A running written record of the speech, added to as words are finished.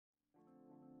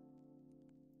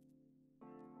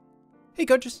Hey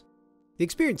coaches! The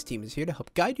Experience team is here to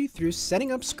help guide you through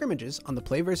setting up scrimmages on the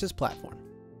PlayVS Platform.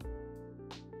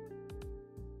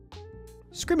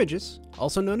 Scrimmages,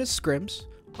 also known as scrims,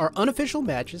 are unofficial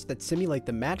matches that simulate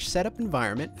the match setup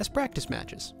environment as practice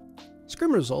matches.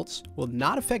 Scrim results will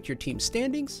not affect your team's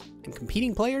standings, and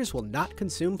competing players will not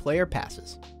consume player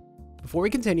passes. Before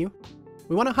we continue,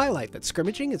 we want to highlight that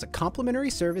Scrimmaging is a complimentary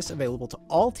service available to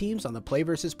all teams on the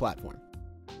PlayVS Platform.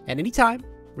 At any time,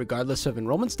 regardless of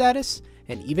enrollment status,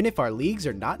 and even if our leagues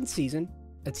are not in season,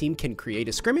 a team can create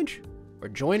a scrimmage or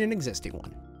join an existing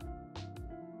one.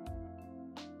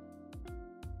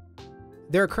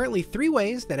 There are currently 3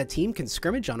 ways that a team can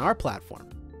scrimmage on our platform: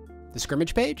 the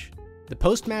Scrimmage Page, the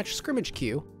post-match scrimmage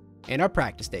queue, and our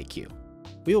practice day queue.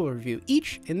 We will review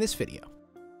each in this video.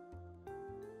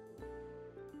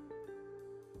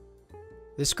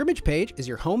 The Scrimmage Page is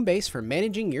your home base for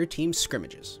managing your team's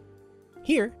scrimmages.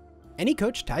 Here, any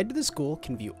coach tied to the school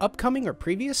can view upcoming or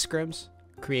previous scrims,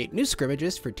 create new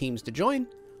scrimmages for teams to join,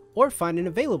 or find an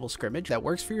available scrimmage that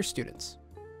works for your students.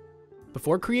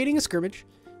 Before creating a scrimmage,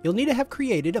 you'll need to have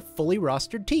created a fully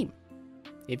rostered team.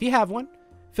 If you have one,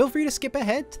 feel free to skip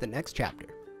ahead to the next chapter.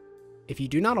 If you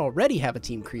do not already have a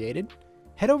team created,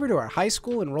 head over to our high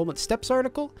school enrollment steps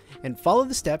article and follow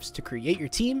the steps to create your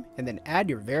team and then add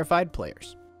your verified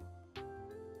players.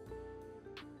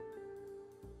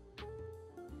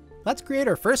 Let's create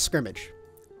our first scrimmage.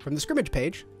 From the Scrimmage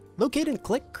page, locate and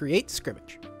click Create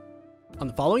Scrimmage. On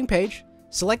the following page,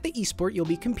 select the esport you'll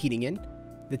be competing in,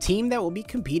 the team that will be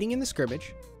competing in the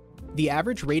scrimmage, the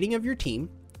average rating of your team,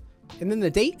 and then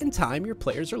the date and time your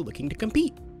players are looking to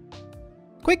compete.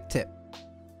 Quick tip: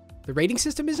 the rating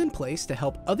system is in place to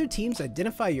help other teams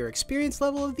identify your experience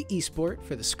level of the esport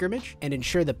for the scrimmage and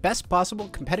ensure the best possible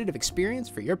competitive experience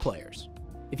for your players.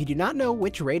 If you do not know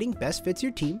which rating best fits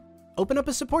your team, open up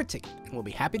a support ticket and we'll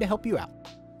be happy to help you out.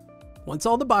 Once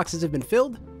all the boxes have been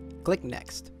filled, click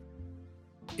Next.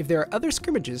 If there are other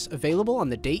scrimmages available on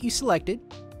the date you selected,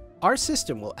 our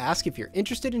system will ask if you're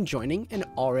interested in joining an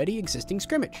already existing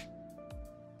scrimmage.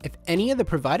 If any of the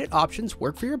provided options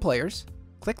work for your players,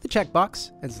 click the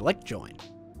checkbox and select Join.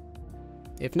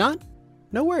 If not,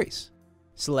 no worries.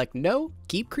 Select No,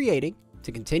 Keep Creating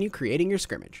to continue creating your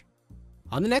scrimmage.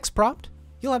 On the next prompt,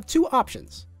 you'll have 2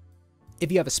 options.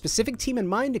 If you have a specific team in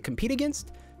mind to compete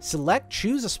against, select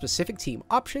Choose a Specific Team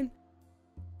option,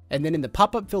 and then in the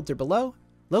pop-up filter below,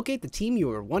 locate the team you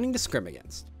are wanting to scrim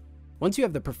against. Once you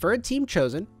have the preferred team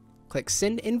chosen, click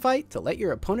Send Invite to let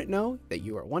your opponent know that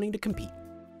you are wanting to compete.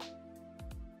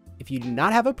 If you do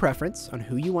not have a preference on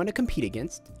who you want to compete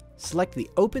against, select the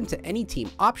Open to Any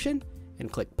Team option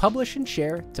and click Publish and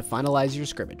Share to finalize your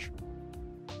scrimmage.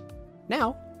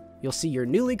 Now, you'll see your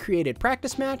newly created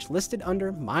practice match listed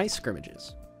under My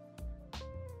Scrimmages.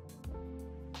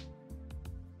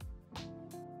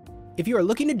 If you are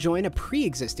looking to join a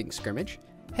pre-existing scrimmage,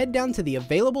 head down to the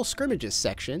Available Scrimmages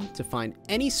section to find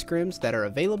any scrims that are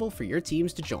available for your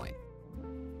teams to join.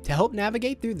 To help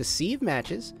navigate through the sea of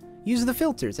matches, use the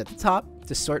filters at the top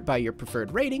to sort by your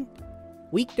preferred rating,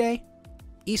 weekday,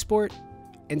 esport,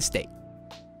 and state.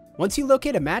 Once you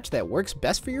locate a match that works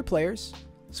best for your players,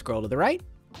 scroll to the right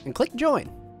and click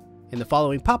Join. In the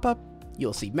following pop-up,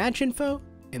 you'll see match info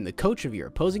and the coach of your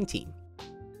opposing team.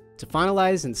 To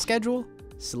finalize and schedule,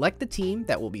 select the team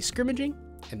that will be scrimmaging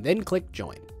and then click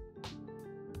Join.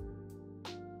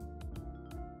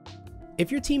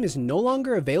 If your team is no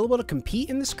longer available to compete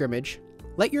in the scrimmage,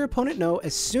 let your opponent know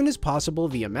as soon as possible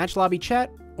via Match Lobby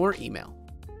chat or email.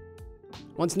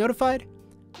 Once notified,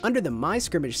 under the My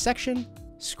Scrimmage section,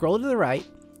 scroll to the right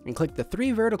and click the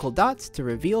 3 vertical dots to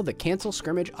reveal the Cancel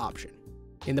Scrimmage option.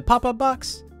 In the pop-up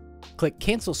box, click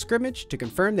Cancel Scrimmage to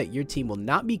confirm that your team will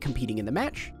not be competing in the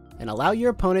match and allow your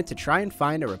opponent to try and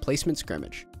find a replacement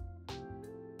scrimmage.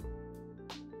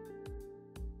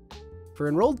 For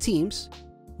enrolled teams,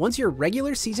 once your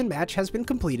regular season match has been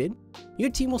completed, your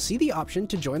team will see the option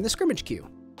to join the scrimmage queue.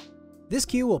 This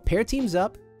queue will pair teams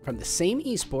up from the same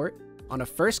esport on a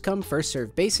first-come,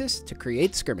 first-served basis to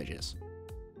create scrimmages.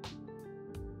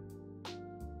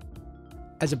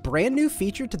 As a brand new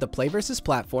feature to the PlayVS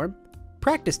platform,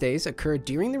 practice days occur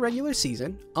during the regular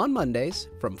season on Mondays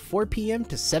from 4 p.m.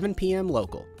 to 7 p.m.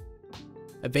 local.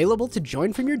 Available to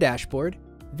join from your dashboard,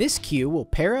 this queue will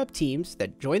pair up teams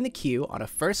that join the queue on a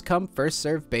first-come,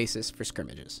 first-served basis for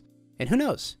scrimmages. And who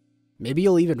knows, maybe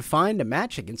you'll even find a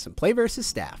match against some PlayVS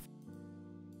staff.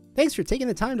 Thanks for taking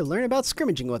the time to learn about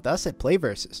scrimmaging with us at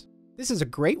PlayVS. This is a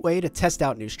great way to test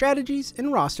out new strategies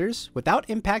and rosters without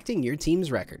impacting your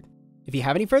team's record. If you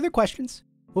have any further questions,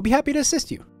 we'll be happy to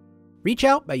assist you. Reach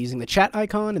out by using the chat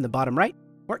icon in the bottom right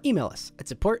or email us at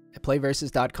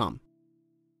support@playvs.com.